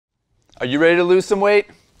Are you ready to lose some weight?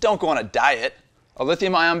 Don't go on a diet. A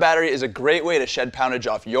lithium-ion battery is a great way to shed poundage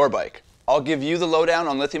off your bike. I'll give you the lowdown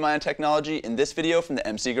on lithium-ion technology in this video from the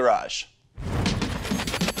MC Garage.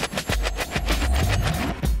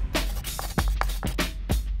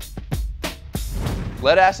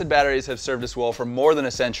 Lead-acid batteries have served us well for more than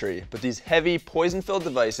a century, but these heavy, poison-filled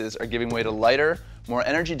devices are giving way to lighter, more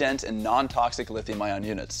energy-dense, and non-toxic lithium-ion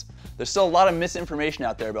units. There's still a lot of misinformation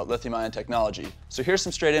out there about lithium-ion technology, so here's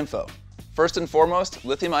some straight info. First and foremost,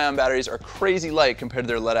 lithium-ion batteries are crazy light compared to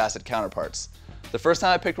their lead-acid counterparts. The first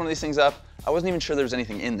time I picked one of these things up, I wasn't even sure there was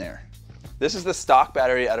anything in there. This is the stock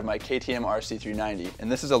battery out of my KTM RC390, and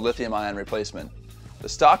this is a lithium-ion replacement. The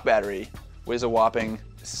stock battery weighs a whopping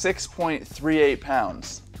 6.38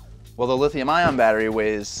 pounds, while the lithium-ion battery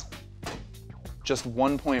weighs just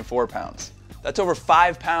 1.4 pounds. That's over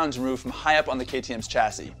 5 pounds removed from high up on the KTM's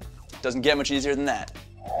chassis. Doesn't get much easier than that.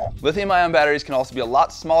 Lithium-ion batteries can also be a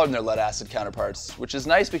lot smaller than their lead-acid counterparts, which is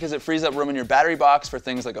nice because it frees up room in your battery box for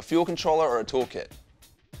things like a fuel controller or a toolkit.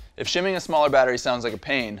 If shimming a smaller battery sounds like a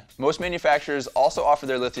pain, most manufacturers also offer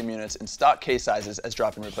their lithium units in stock case sizes as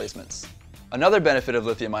drop-in replacements. Another benefit of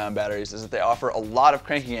lithium-ion batteries is that they offer a lot of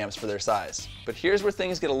cranking amps for their size. But here's where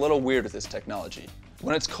things get a little weird with this technology.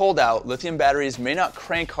 When it's cold out, lithium batteries may not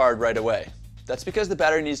crank hard right away. That's because the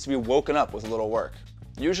battery needs to be woken up with a little work.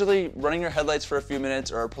 Usually, running your headlights for a few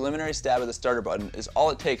minutes or a preliminary stab at the starter button is all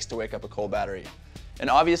it takes to wake up a cold battery. And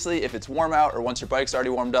obviously, if it's warm out or once your bike's already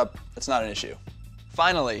warmed up, it's not an issue.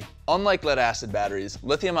 Finally, unlike lead-acid batteries,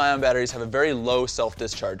 lithium-ion batteries have a very low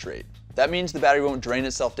self-discharge rate. That means the battery won't drain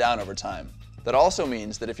itself down over time. That also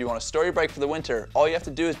means that if you want to store your bike for the winter, all you have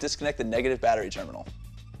to do is disconnect the negative battery terminal.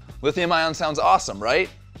 Lithium-ion sounds awesome, right?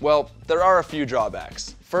 Well, there are a few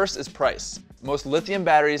drawbacks. First is price. Most lithium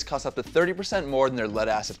batteries cost up to 30% more than their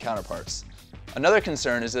lead-acid counterparts. Another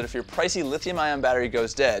concern is that if your pricey lithium-ion battery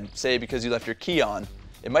goes dead, say because you left your key on,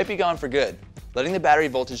 it might be gone for good. Letting the battery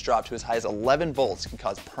voltage drop to as high as 11 volts can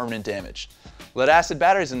cause permanent damage. Lead-acid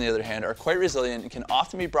batteries, on the other hand, are quite resilient and can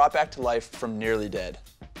often be brought back to life from nearly dead.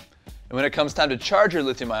 And when it comes time to charge your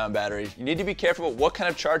lithium-ion battery, you need to be careful about what kind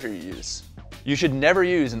of charger you use. You should never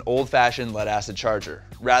use an old-fashioned lead-acid charger.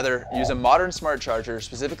 Rather, use a modern smart charger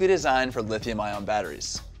specifically designed for lithium-ion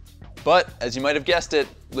batteries. But, as you might have guessed it,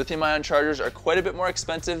 lithium-ion chargers are quite a bit more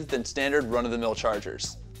expensive than standard run-of-the-mill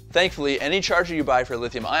chargers. Thankfully, any charger you buy for a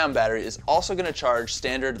lithium-ion battery is also going to charge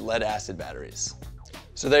standard lead-acid batteries.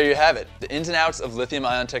 So there you have it, the ins and outs of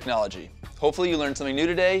lithium-ion technology. Hopefully you learned something new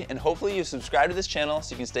today, and hopefully you've subscribed to this channel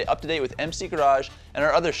so you can stay up to date with MC Garage and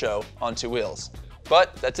our other show, On Two Wheels.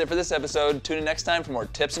 But that's it for this episode. Tune in next time for more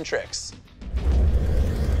tips and tricks.